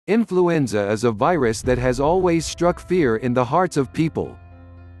Influenza is a virus that has always struck fear in the hearts of people.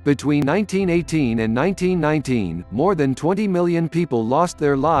 Between 1918 and 1919, more than 20 million people lost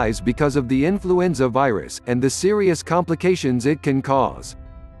their lives because of the influenza virus, and the serious complications it can cause.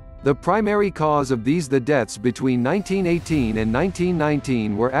 The primary cause of the deaths between 1918 and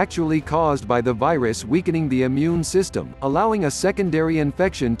 1919 were actually caused by the virus weakening the immune system, allowing a secondary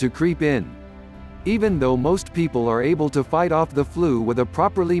infection to creep in. Even though most people are able to fight off the flu with a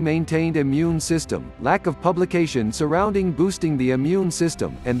properly maintained immune system, lack of publication surrounding boosting the immune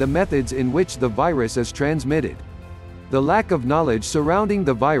system, and the methods in which the virus is transmitted. The lack of knowledge surrounding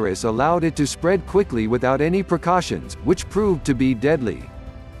the virus allowed it to spread quickly without any precautions, which proved to be deadly.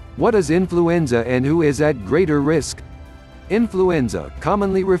 What is influenza and who is at greater risk? Influenza,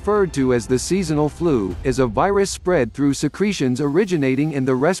 commonly referred to as the seasonal flu, is a virus spread through secretions originating in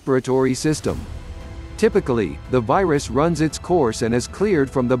the respiratory system. Typically, the virus runs its course and is cleared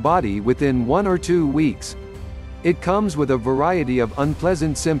from the body within 1 or 2 weeks. It comes with a variety of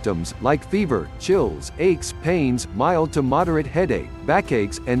unpleasant symptoms, like fever, chills, aches, pains, mild to moderate headache,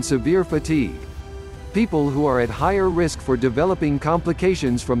 backaches, and severe fatigue. People who are at higher risk for developing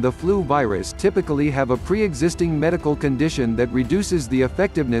complications from the flu virus typically have a pre-existing medical condition that reduces the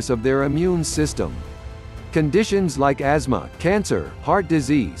effectiveness of their immune system. Conditions like asthma, cancer, heart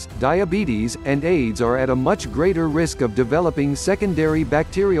disease, diabetes, and AIDS are at a much greater risk of developing secondary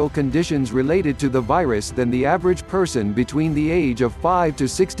bacterial conditions related to the virus than the average person between the age of 5 to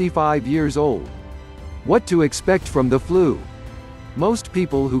 65 years old. What to expect from the flu? Most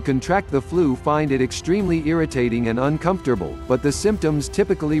people who contract the flu find it extremely irritating and uncomfortable, but the symptoms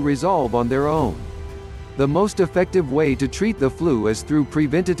typically resolve on their own. The most effective way to treat the flu is through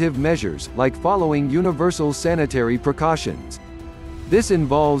preventative measures, like following universal sanitary precautions. This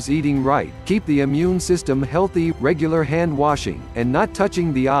involves eating right, keep the immune system healthy, regular hand washing, and not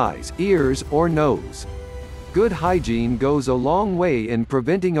touching the eyes, ears, or nose. Good hygiene goes a long way in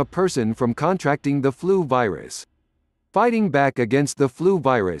preventing a person from contracting the flu virus. Fighting back against the flu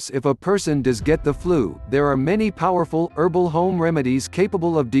virus. If a person does get the flu, there are many powerful, herbal home remedies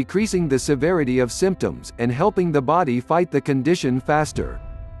capable of decreasing the severity of symptoms, and helping the body fight the condition faster.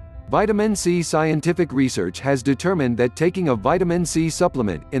 Vitamin C. Scientific research has determined that taking a vitamin C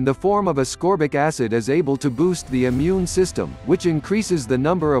supplement, in the form of ascorbic acid, is able to boost the immune system, which increases the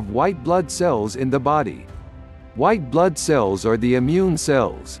number of white blood cells in the body. White blood cells are the immune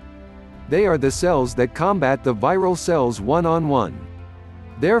cells. They are the cells that combat the viral cells one-on-one.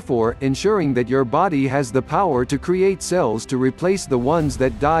 Therefore, ensuring that your body has the power to create cells to replace the ones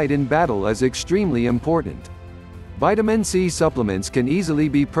that died in battle is extremely important. Vitamin C supplements can easily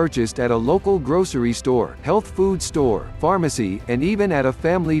be purchased at a local grocery store, health food store, pharmacy, and even at a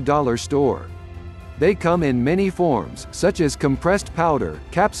Family Dollar store. They come in many forms, such as compressed powder,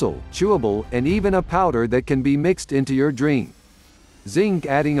 capsule, chewable, and even a powder that can be mixed into your drink. Zinc.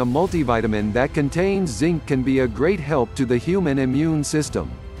 Adding a multivitamin that contains zinc can be a great help to the human immune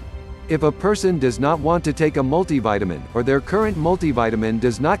system. If a person does not want to take a multivitamin, or their current multivitamin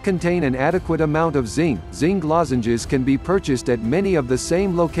does not contain an adequate amount of zinc, zinc lozenges can be purchased at many of the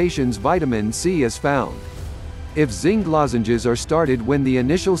same locations vitamin C is found. If zinc lozenges are started when the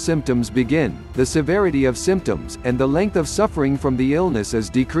initial symptoms begin, the severity of symptoms, and the length of suffering from the illness is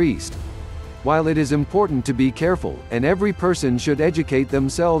decreased. While it is important to be careful, and every person should educate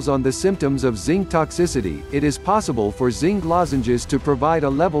themselves on the symptoms of zinc toxicity, it is possible for zinc lozenges to provide a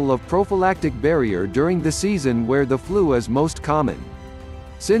level of prophylactic barrier during the season where the flu is most common.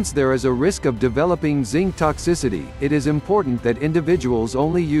 Since there is a risk of developing zinc toxicity, it is important that individuals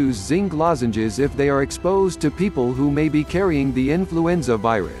only use zinc lozenges if they are exposed to people who may be carrying the influenza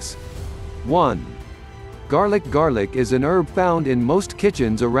virus. 1. Garlic. Garlic is an herb found in most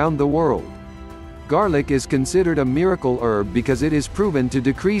kitchens around the world. Garlic is considered a miracle herb because it is proven to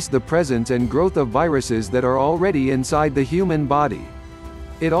decrease the presence and growth of viruses that are already inside the human body.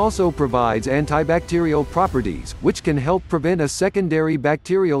 It also provides antibacterial properties, which can help prevent a secondary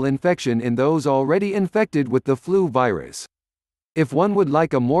bacterial infection in those already infected with the flu virus. If one would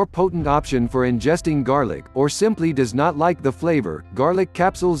like a more potent option for ingesting garlic, or simply does not like the flavor, garlic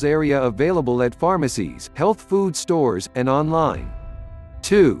capsules are available at pharmacies, health food stores, and online.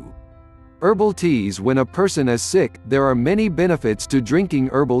 2. Herbal teas. When a person is sick, there are many benefits to drinking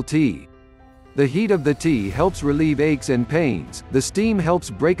herbal tea. The heat of the tea helps relieve aches and pains, the steam helps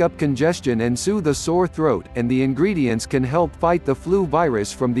break up congestion and soothe a sore throat, and the ingredients can help fight the flu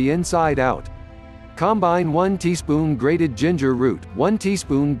virus from the inside out. Combine 1 teaspoon grated ginger root, 1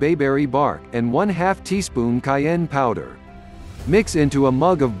 teaspoon bayberry bark, and 1/2 teaspoon cayenne powder. Mix into a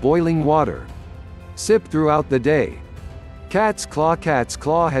mug of boiling water. Sip throughout the day. Cat's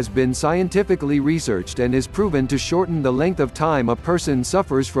claw has been scientifically researched and is proven to shorten the length of time a person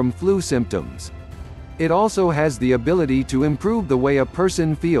suffers from flu symptoms. It also has the ability to improve the way a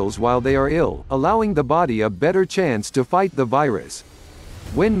person feels while they are ill, allowing the body a better chance to fight the virus.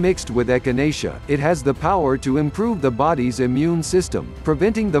 When mixed with echinacea, it has the power to improve the body's immune system,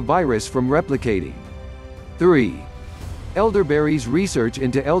 preventing the virus from replicating. 3. Elderberries. Research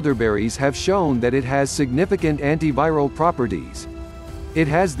into elderberries have shown that it has significant antiviral properties. It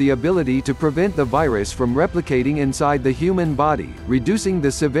has the ability to prevent the virus from replicating inside the human body, reducing the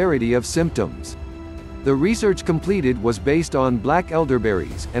severity of symptoms. The research completed was based on black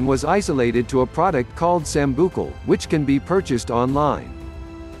elderberries, and was isolated to a product called sambucol, which can be purchased online.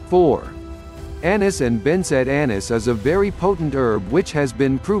 4. Anise and benset. Anise is a very potent herb which has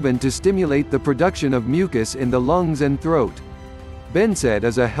been proven to stimulate the production of mucus in the lungs and throat. Benset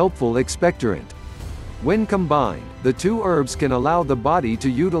is a helpful expectorant. When combined, the two herbs can allow the body to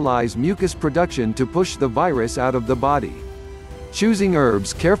utilize mucus production to push the virus out of the body. Choosing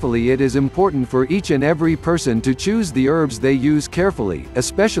herbs carefully. It is important for each and every person to choose the herbs they use carefully,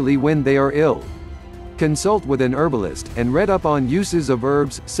 especially when they are ill. Consult with an herbalist, and read up on uses of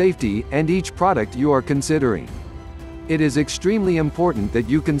herbs, safety, and each product you are considering. It is extremely important that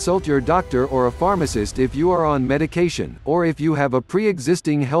you consult your doctor or a pharmacist if you are on medication, or if you have a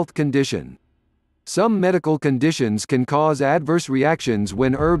pre-existing health condition. Some medical conditions can cause adverse reactions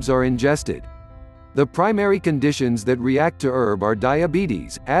when herbs are ingested. The primary conditions that react to herb are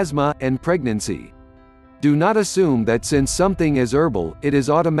diabetes, asthma, and pregnancy. Do not assume that since something is herbal, it is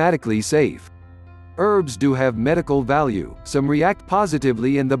automatically safe. Herbs do have medical value. Some react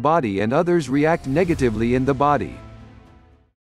positively in the body and others react negatively in the body.